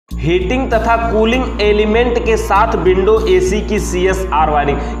Heating तथा cooling element के साथ विंडो एसी की CSR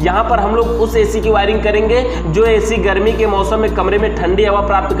वायरिंग। यहाँ पर हम लोग उस एसी की वायरिंग करेंगे जो एसी गर्मी के मौसम में कमरे में ठंडी हवा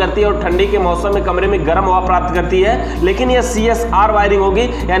प्राप्त करती है और ठंडी के मौसम में कमरे में गर्म हवा प्राप्त करती है। लेकिन यह CSR वायरिंग होगी,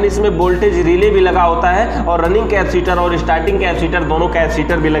 यानी इसमें वोल्टेज रिले भी लगा होता है और रनिंग कैपेसिटर और स्टार्टिंग कैपेसिटर दोनों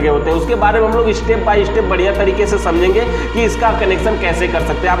कैपेसिटर भी लगे होते हैं। उसके बारे में हम लोग स्टेप बाय स्टेप बढ़िया तरीके से समझेंगे कि इसका कनेक्शन कैसे कर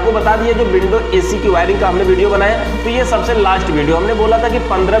सकते हैं। आपको बता दिए जो विंडो एसी की वायरिंग का हमने वीडियो बनाया, तो ये सबसे लास्ट वीडियो। हमने बोला था कि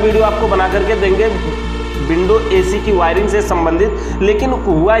 15 वीडियो आपको बना करके देंगे विंडो एसी की वायरिंग से संबंधित, लेकिन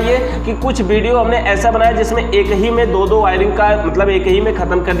हुआ ये कि कुछ वीडियो हमने ऐसा बनाया जिसमें एक ही में दो वायरिंग का मतलब एक ही में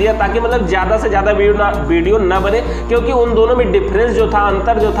खत्म कर दिया, ताकि मतलब ज़्यादा से ज़्यादा वीडियो ना बने, क्योंकि उन दोनों में डिफरेंस जो था,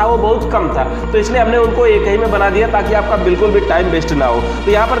 अंतर जो था वो बहुत कम था। तो इसलिए हमने उनको एक ही में बना दिया ताकि आपका बिल्कुल भी टाइम वेस्ट ना हो।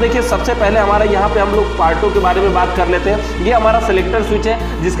 तो यहाँ पर देखिए, सबसे पहले हमारा यहाँ पे हम लोग पार्टों के बारे में बात कर लेते हैं। ये हमारा सिलेक्टर स्विच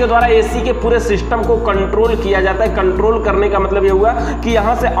है जिसके द्वारा एसी के पूरे सिस्टम को कंट्रोल किया जाता है। कंट्रोल करने का मतलब ये हुआ कि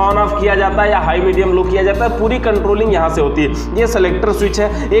यहाँ से ऑन ऑफ किया जाता है या हाई मीडियम लो किया जाता है, पूरी कंट्रोलिंग यहां से होती है। ये सिलेक्टर स्विच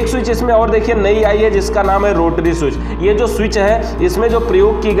है। एक स्विच इसमें और देखिए नई आई है जिसका नाम है रोटरी स्विच। ये जो स्विच है इसमें जो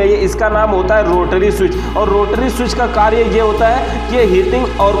प्रयोग की गई है इसका नाम होता है रोटरी स्विच। और रोटरी स्विच का कार्य ये होता है कि ये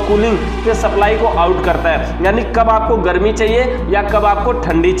हीटिंग और कूलिंग के सप्लाई को आउट करता है, यानी कब आपको गर्मी चाहिए या कब आपको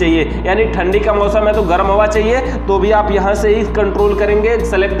ठंडी चाहिए। यानी ठंडी का मौसम है तो गर्म हवा चाहिए तो भी आप यहां से ही कंट्रोल करेंगे,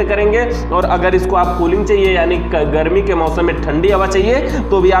 सेलेक्ट करेंगे, और अगर इसको आप कूलिंग चाहिए यानी गर्मी के मौसम में ठंडी हवा चाहिए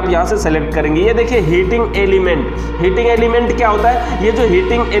तो भी आप यहां से सेलेक्ट करेंगे। ये देखिए हीटिंग एलिमेंट क्या होता है? ये जो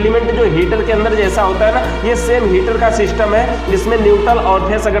हीटिंग एलिमेंट जो हीटर के अंदर जैसा होता है ना, ये सेम हीटर का सिस्टम है जिसमें न्यूट्रल और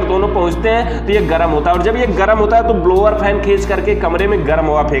फेस अगर दोनों पहुंचते हैं तो ये गर्म होता है, और जब ये गर्म होता है तो ब्लोअर फैन खींच करके कमरे में गर्म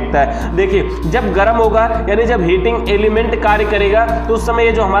हवा फेंकता है। देखिए, जब गर्म होगा यानी जब हीटिंग एलिमेंट कार्य करेगा तो उस समय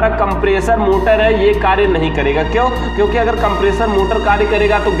ये जो हमारा कंप्रेसर मोटर है ये कार्य नहीं करेगा। क्यों? क्योंकि अगर कंप्रेसर मोटर कार्य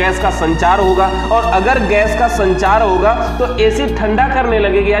करेगा तो गैस का संचार होगा, और अगर गैस का संचार होगा तो एसी ठंडा करने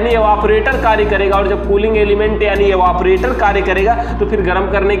लगेगी, यानी एवापोरेटर कार्य करेगा, और जब कूलिंग एलिमेंट यानी एवापोरेटर कार्य करेगा तो फिर गर्म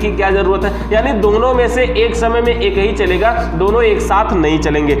करने की क्या जरूरत है। यानी दोनों में से एक समय में एक ही चलेगा, दोनों एक साथ नहीं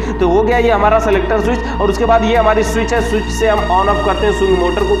चलेंगे। तो हो गया ये हमारा सिलेक्टर स्विच। और उसके बाद ये हमारी स्विच है, स्विच से हम ऑन ऑफ करते हैं, स्विंग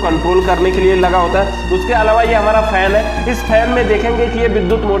मोटर को कंट्रोल करने के लिए लगा होता है। उसके अलावा ये हमारा फैन है। इस फैन में देखेंगे कि ये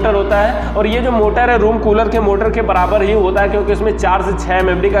विद्युत मोटर होता है, और ये जो मोटर है रूम कूलर के मोटर के बराबर ही होता है, क्योंकि इसमें 4 से 6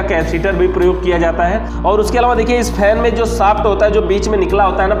 एमएफडी का कैपेसिटर भी प्रयोग किया जाता है। और उसके अलावा देखिए, इस फैन में जो शाफ्ट होता है, जो बीच में निकला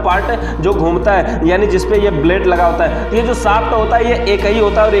होता है ना पार्ट जो घूमता है, यानी जिसपे ये ब्लेड लगा होता है, ये जो शाफ्ट होता है ये एक ही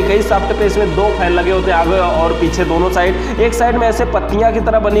होता है, और एक ही शाफ्ट पे इसमें 2 फैन लगे होते हैं, आगे और पीछे दोनों साइड। एक साइड में ऐसे पत्तियां की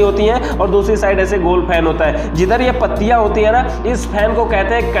तरह बनी होती हैं और दूसरी साइड ऐसे गोल फैन होता है। जिधर ये पत्तियां होती है ना, इस फैन को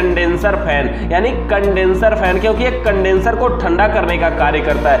कहते हैं कंडेंसर फैन, यानी कंडेंसर फैन, क्योंकि ये कंडेंसर को ठंडा करने का कार्य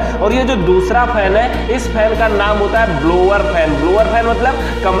करता है। और ये जो दूसरा फैन है, इस फैन का नाम होता है ब्लोअर फैन। ब्लोअर फैन मतलब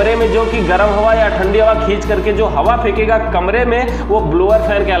कमरे में जो कि गर्म हवा या ठंडी हवा खींच करके जो हवा फेंकेगा कमरे में, वो ब्लोअर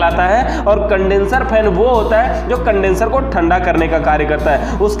फैन कहलाता है। और कंडेंसर फैन वो होता है जो कंडेंसर को ठंडा करने का कार्य करता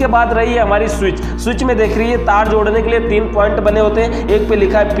है। उसके बाद रही है हमारी स्विच। स्विच में देख रही है तार जोड़ने के लिए 3 पॉइंट बने होते हैं, एक पे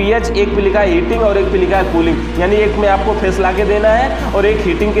लिखा है पीएच, एक पे लिखा है हीटिंग और एक पे लिखा है कूलिंग, यानी एक में आपको फेस लाके देना है और एक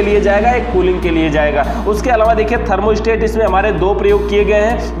हीटिंग के लिए जाएगा, एक कूलिंग के लिए जाएगा। उसके अलावा देखिए थर्मोस्टेट, इसमें हमारे 2 प्रयोग किए गए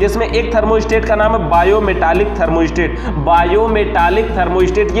हैं, जिसमें एक थर्मोस्टेट का नाम है बायोमेटालिक थर्मोस्टेट। बायोमेटालिक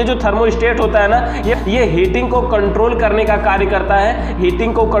थर्मोस्टेट, ये जो थर्मोस्टेट होता है ना, ये हीटिंग को कंट्रोल करने का कार्य करता है।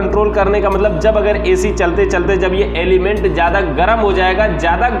 हीटिंग को कंट्रोल करने का मतलब जब अगर एसी चलते चलते जब ये एलिमेंट ज्यादा गर्म हो जाएगा,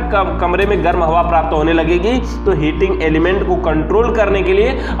 ज्यादा कमरे में गर्म हवा प्राप्त होने लगेगी, तो हीटिंग एलिमेंट को कंट्रोल करने के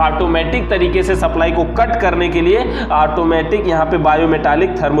लिए ऑटोमेटिक तरीके से सप्लाई को कट करने के लिए ऑटोमेटिक यहाँ पे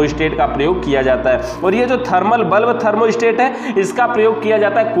बायोमेटालिक थर्मोस्टेट का प्रयोग किया जाता है। और ये जो थर्मल बल्ब थर्मोस्टेट है, इसका प्रयोग किया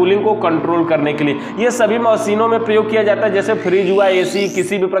जाता है कूलिंग को कंट्रोल करने के लिए। ये सभी मशीनों में प्रयोग किया जाता है, जैसे फ्रिज हुआ, एसी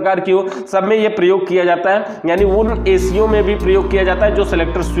किसी भी प्रकार की हो, सब में ये प्रयोग किया जाता है। यानी उन एसीओ में भी प्रयोग किया जाता है जो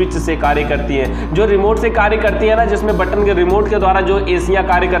सिलेक्टर स्विच से कार्य करती है, जो रिमोट से कार्य करती है ना, जिसमें बटन के रिमोट के द्वारा जो एसियां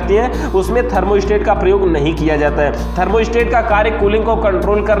कार्य करती हैं, उसमें थर्मोस्टेट का प्रयोग नहीं किया जाता है। थर्मोस्टेट का कार्य कूलिंग को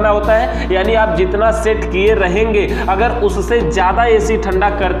कंट्रोल करना होता है, यानी आप जितना सेट किए रहेंगे, अगर उससे ज्यादा एसी ठंडा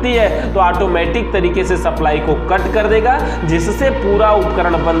करती है तो ऑटोमेटिक तरीके से सप्लाई को कट कर देगा, जिससे पूरा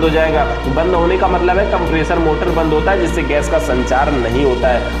उपकरण बंद हो जाएगा। बंद होने का मतलब है कंप्रेसर मोटर बंद होता है, जिससे गैस का संचार नहीं होता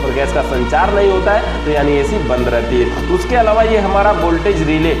है, और गैस का संचार नहीं होता है तो यानी एसी बंद रहती है। उसके अलावा ये हमारा वोल्टेज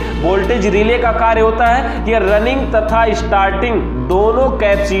रिले, वोल्टेज रिले का कार्य होता है कि रनिंग तथा स्टार्टिंग दोनों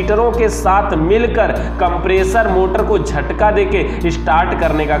कैपेसिटरों के साथ मिलकर कंप्रेसर मोटर को झटका देके स्टार्ट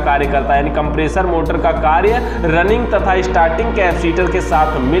करने का कार्य करता है। यानी कंप्रेसर मोटर का कार्य रनिंग तथा स्टार्टिंग कैपेसिटर के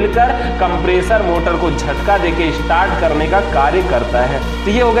साथ मिलकर कंप्रेसर मोटर को झटका देके स्टार्ट करने का कार्य करता है।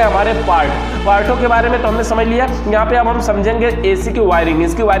 तो ये हो गए हमारे पार्टों के बारे में तो हमने समझ लिया। यहाँ पे अब हम समझेंगे एसी की वायरिंग।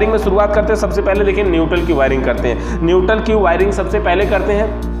 इसकी वायरिंग में शुरुआत करते हैं, सबसे पहले देखिए न्यूट्रल की वायरिंग करते हैं। न्यूट्रल की वायरिंग सबसे पहले करते हैं।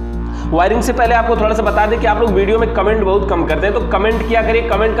 वायरिंग से पहले आपको थोड़ा सा बता दें कि आप लोग वीडियो में कमेंट बहुत कम करते हैं, तो कमेंट किया करिए।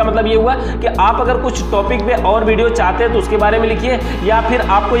 कमेंट का मतलब ये हुआ कि आप अगर कुछ टॉपिक पे और वीडियो चाहते हैं तो उसके बारे में लिखिए, या फिर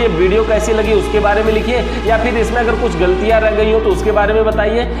आपको ये वीडियो कैसी लगी उसके बारे में लिखिए, या फिर इसमें अगर कुछ गलतियां रह गई हो तो उसके बारे में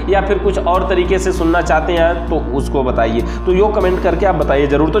बताइए, या फिर कुछ और तरीके से सुनना चाहते हैं तो उसको बताइए। तो यो कमेंट करके आप बताइए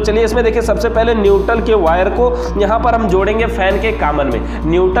जरूर। तो चलिए इसमें देखिए, सबसे पहले न्यूट्रल के वायर को यहाँ पर हम जोड़ेंगे फैन के कामन में।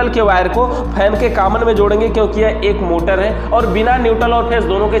 न्यूट्रल के वायर को फैन के कामन में जोड़ेंगे क्योंकि यह एक मोटर है और बिना न्यूट्रल और फेस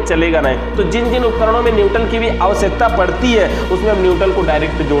दोनों के चलेगा नहीं। तो जिन जिन उपकरणों में न्यूट्रल की भी आवश्यकता पड़ती है उसमें हम न्यूट्रल को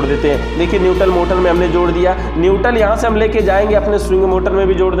डायरेक्ट जोड़ देते हैं। देखिए न्यूट्रल मोटर में हमने जोड़ दिया। न्यूट्रल यहाँ से हम लेके जाएंगे अपने स्विंग मोटर में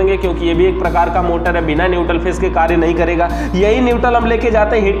भी जोड़ देंगे, क्योंकि ये भी एक प्रकार का मोटर है, बिना न्यूट्रल फेस के कार्य नहीं करेगा। यही न्यूट्रल हम लेके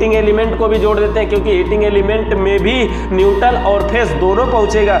जाते हैं हीटिंग एलिमेंट को भी जोड़ देते हैं, क्योंकि हीटिंग एलिमेंट में भी न्यूट्रल और फेस दोनों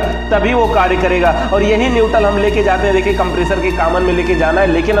पहुंचेगा तभी वो कार्य करेगा। और यही न्यूट्रल हम लेके जाते हैं, देखिए कंप्रेसर के कामन में लेके जाना है,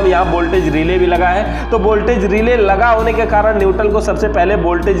 लेकिन हम यहाँ वोल्टेज रिले भी लगा है। तो वोल्टेज रिले लगा होने के कारण न्यूट्रल को सबसे पहले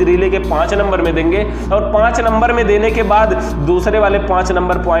वोल्टेज रिले के 5 नंबर में देंगे, और 5 नंबर में देने के बाद दूसरे वाले 5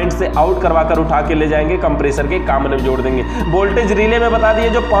 नंबर पॉइंट से आउट करवा कर उठा के ले जाएंगे कंप्रेसर के कामन में जोड़ देंगे। वोल्टेज रिले में बता दिए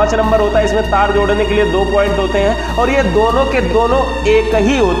जो 5 नंबर होता है इसमें तार जोड़ने के लिए 2 पॉइंट होते हैं, और ये दोनों के दोनों एक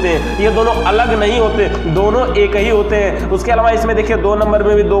ही होते हैं, ये दोनों अलग नहीं होते, दोनों एक ही होते हैं। उसके अलावा इसमें देखिए 2 नंबर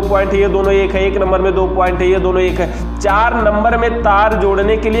में भी 2 पॉइंट है, ये दोनों एक है। 1 नंबर में 2 पॉइंट है, ये दोनों एक है। 4 नंबर में तार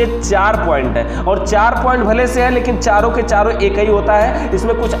जोड़ने के लिए 4 पॉइंट है, और 4 पॉइंट भले से है लेकिन चारों के चारों एक ही होता है,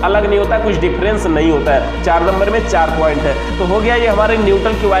 इसमें कुछ अलग नहीं होता है, कुछ डिफरेंस नहीं होता है। 4 नंबर में 4 पॉइंट है। तो हो गया ये हमारे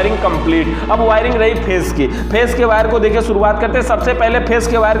न्यूट्रल की वायरिंग कंप्लीट। अब वायरिंग रही फेस की। फेस के वायर को देखिए शुरुआत करते हैं। सबसे पहले फेस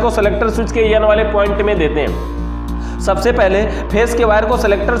के वायर को सेलेक्टर स्विच के एन वाले पॉइंट में देते हैं। सबसे पहले फेस के वायर को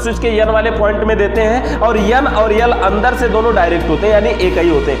सेलेक्टर स्विच के एन वाले पॉइंट में देते हैं, और एन और यल अंदर से दोनों डायरेक्ट होते हैं, यानी एक ही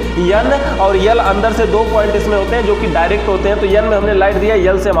होते हैं। एन और यल अंदर से 2 पॉइंट इसमें होते हैं जो कि डायरेक्ट होते हैं। तो एन में हमने लाइट दिया,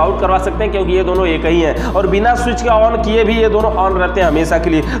 यल से हम आउट करवा सकते हैं क्योंकि ये दोनों एक ही हैं, और बिना स्विच के ऑन किए भी ये दोनों ऑन रहते हैं हमेशा के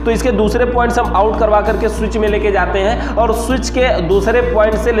लिए। तो इसके दूसरे पॉइंट्स हम आउट करवा करके स्विच में लेके जाते हैं, और स्विच के दूसरे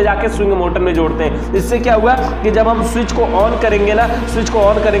पॉइंट से ले जाके स्विंग मोटर में जोड़ते हैं। इससे क्या हुआ कि जब हम स्विच को ऑन करेंगे ना, स्विच को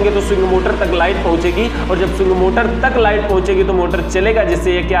ऑन करेंगे तो स्विंग मोटर तक लाइट पहुंचेगी, और जब स्विंग मोटर तक लाइट पहुंचेगी तो मोटर चलेगा,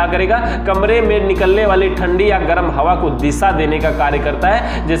 जिससे ये क्या करेगा, कमरे में निकलने वाली ठंडी या गर्म हवा को दिशा देने का कार्य करता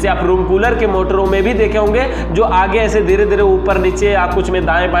है। जैसे आप रूम कूलर के मोटरों में भी देखे होंगे, जो आगे ऐसे धीरे धीरे ऊपर नीचे या कुछ में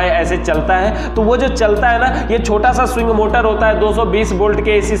दाएं बाएं ऐसे चलता है। तो वो जो चलता है ना, ये छोटा सा स्विंग मोटर होता है। 220 वोल्ट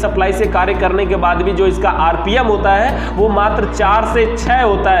के एसी सप्लाई से कार्य करने के बाद भी जो इसका आरपीएम होता है वो मात्र 4 से 6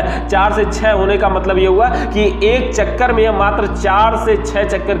 होता है। 4 से 6 होने का मतलब ये हुआ कि एक चक्कर में मात्र 4 से 6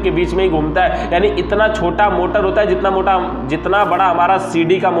 चक्कर के बीच में ही घूमता है। यानी इतना छोटा मोटर होता है, जितना बड़ा हमारा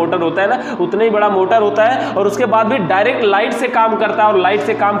सीडी का मोटर होता है ना, उतना ही बड़ा मोटर होता है। और उसके बाद भी डायरेक्ट लाइट से काम करता है, और लाइट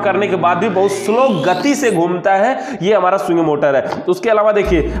से काम करने के बाद भी बहुत स्लो गति से घूमता है। ये हमारा स्विंग मोटर है। उसके अलावा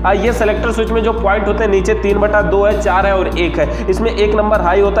देखिए ये सेलेक्टर स्विच में जो पॉइंट होते हैं, नीचे 3/2 है, 4 है और 1 है। इसमें 1 नंबर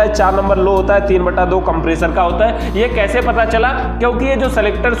हाई होता है, 4 नंबर लो होता है, 3/2 कंप्रेसर का होता है। ये कैसे पता चला? क्योंकि ये जो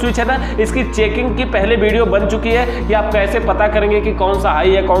सेलेक्टर स्विच है ना, इसकी चेकिंग की पहले वीडियो बन चुकी है कि आप कैसे पता करेंगे कि कौन सा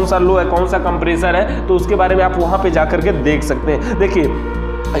हाई है, कौन सा लो है, कौन सा कंप्रेसर है। तो उसके बारे में आप वहां पे जाकर के देख सकते हैं। देखिए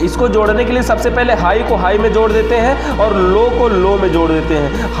इसको जोड़ने के लिए सबसे पहले हाई को हाई में जोड़ देते हैं, और लो को लो में जोड़ देते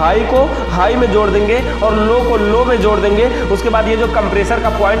हैं। हाई को हाई में जोड़ देंगे और लो को लो में जोड़ देंगे। उसके बाद ये जो कंप्रेसर का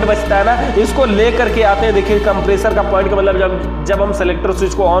पॉइंट बचता है ना, इसको ले करके आते हैं। देखिए कंप्रेसर का पॉइंट का मतलब जब हम सेलेक्टर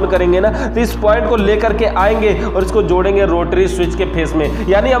स्विच को ऑन करेंगे ना, तो इस पॉइंट को ले करके आएंगे और इसको जोड़ेंगे रोटरी स्विच के फेस में।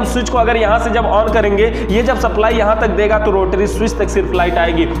 यानी हम स्विच को अगर यहाँ से जब ऑन करेंगे, ये जब सप्लाई यहाँ तक देगा तो रोटरी स्विच तक सिर्फ लाइट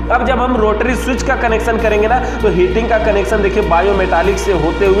आएगी। अब जब हम रोटरी स्विच का कनेक्शन करेंगे ना, तो हीटिंग का कनेक्शन देखिए बायोमेटालिक से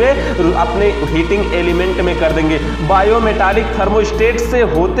होते हुए अपने हीटिंग एलिमेंट में कर देंगे। बायोमेटालिक थर्मोस्टेट से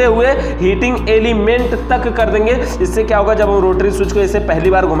होते हुए हीटिंग एलिमेंट तक कर देंगे। इससे क्या होगा, जब हम रोटरी स्विच को ऐसे पहली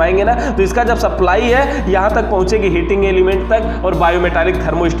बार घुमाएंगे ना, तो इसका जब सप्लाई है यहां तक पहुंचेगी हीटिंग एलिमेंट तक, और बायोमेटालिक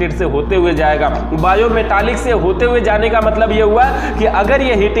थर्मोस्टेट से होते हुए जाएगा। बायोमेटालिक से होते हुए जाने का मतलब यह हुआ कि अगर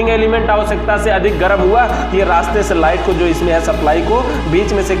ये हीटिंग एलिमेंट आवश्यकता से अधिक गर्म हुआ, ये रास्ते से लाइट को जो इसमें है सप्लाई को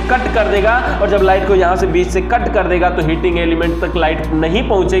बीच में से कट कर देगा, और जब लाइट को यहां से बीच से कट कर देगा तो हीटिंग एलिमेंट तक लाइट नहीं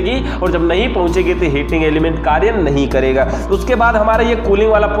पहुंचेगी, और जब नहीं पहुंचेगी तो हीटिंग एलिमेंट कार्य नहीं करेगा। उसके बाद हमारा ये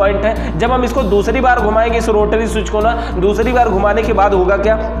कूलिंग वाला पॉइंट है। जब हम इसको दूसरी बार घुमाएंगे इस रोटरी स्विच को ना, दूसरी बार घुमाने के बाद होगा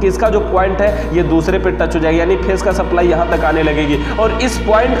क्या कि इसका जो पॉइंट है ये दूसरे पे टच हो जाएगा, यानी फेस का सप्लाई यहां तक आने लगेगी। और इस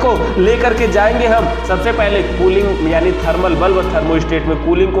पॉइंट को लेकर के जाएंगे हम सबसे पहले कूलिंग यानी थर्मल बल्ब थर्मोस्टेट में,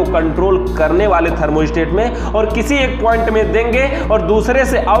 कूलिंग को कंट्रोल करने वाले थर्मोस्टेट में, और किसी एक पॉइंट में देंगे और दूसरे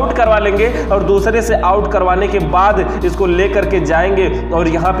से आउट करवा लेंगे, और दूसरे से आउट करवाने के बाद इसको लेकर के जाएंगे और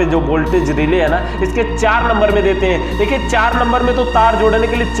यहाँ पे जो वोल्टेज रिले है ना इसके 4 नंबर में देते हैं। देखिए 4 नंबर में तो तार जोड़ने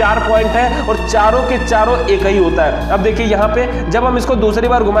के लिए 4 पॉइंट है और चारों के चारों एक ही होता है। अब देखिए यहाँ पे जब हम इसको दूसरी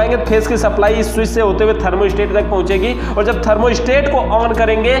बार घुमाएंगे फेस की सप्लाई इस स्विच से होते हुए थर्मोस्टेट तक पहुंचेगी और जब थर्मोस्टेट को ऑन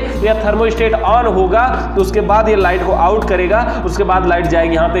करेंगे या थर्मोस्टेट ऑन होगा तो उसके बाद ये लाइट को आउट करेगा, उसके बाद लाइट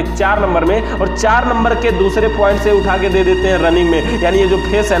जाएगी यहाँ पे 4 नंबर में और 4 नंबर के दूसरे पॉइंट से उठा के दे देते हैं रनिंग में, यानी ये जो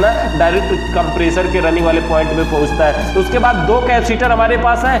फेस है ना डायरेक्ट कंप्रेसर के रनिंग वाले पॉइंट पे पहुंचता है। तो उसके बाद 2 कैपेसिटर हमारे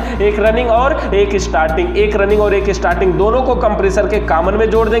पास है, एक रनिंग और एक स्टार्टिंग, एक रनिंग और एक स्टार्टिंग, दोनों को कंप्रेसर के कॉमन में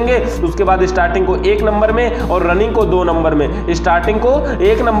जोड़ देंगे। उसके बाद स्टार्टिंग को 1 नंबर में और रनिंग को 2 नंबर में, स्टार्टिंग को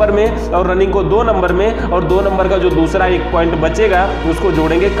 1 नंबर में और रनिंग को 2 नंबर में, और 2 नंबर का जो दूसरा एक पॉइंट बचेगा उसको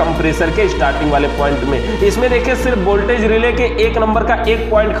जोड़ेंगे कंप्रेसर के स्टार्टिंग वाले पॉइंट में। इसमें देखिए सिर्फ वोल्टेज रिले के 1 नंबर का एक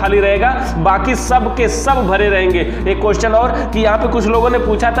पॉइंट खाली रहेगा, बाकी सब के सब भरे रहेंगे। एक क्वेश्चन और कि यहाँ पे कुछ लोगों ने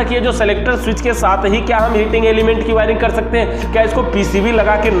पूछा था कि ये जो सेलेक्टर स्विच के साथ ही क्या हम हीटिंग एलिमेंट की वायरिंग कर सकते हैं, क्या इसको पीसीबी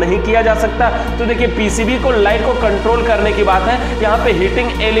लगा के नहीं किया जा सकता? तो देखिए पीसीबी को लाइट को कंट्रोल करने की बात है, यहाँ पे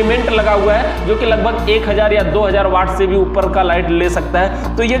हीटिंग एलिमेंट लगा हुआ है जो कि लगभग 1000 या 2000 वाट से भी ऊपर का लाइट ले सकता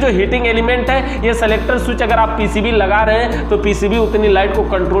है। तो ये जो हीटिंग एलिमेंट है ये सेलेक्टर स्विच अगर आप पीसीबी लगा रहे हैं तो पीसीबी उतनी लाइट को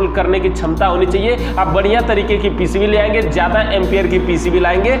कंट्रोल करने की क्षमता होनी चाहिए। आप बढ़िया तरीके की पीसीबी ले आएंगे, ज्यादा एम्पियर की पीसीबी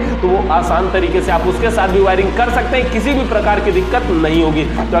लाएंगे तो वो आसान तरीके से आप उसके साथ भी वायरिंग कर सकते हैं, किसी भी प्रकार की दिक्कत नहीं होगी।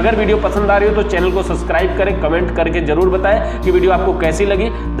 तो अगर वीडियो पसंद आ रही हो तो चैनल को सब्सक्राइब करें, कमेंट करके जरूर बताएं कि वीडियो आपको कैसी लगी।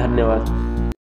 धन्यवाद।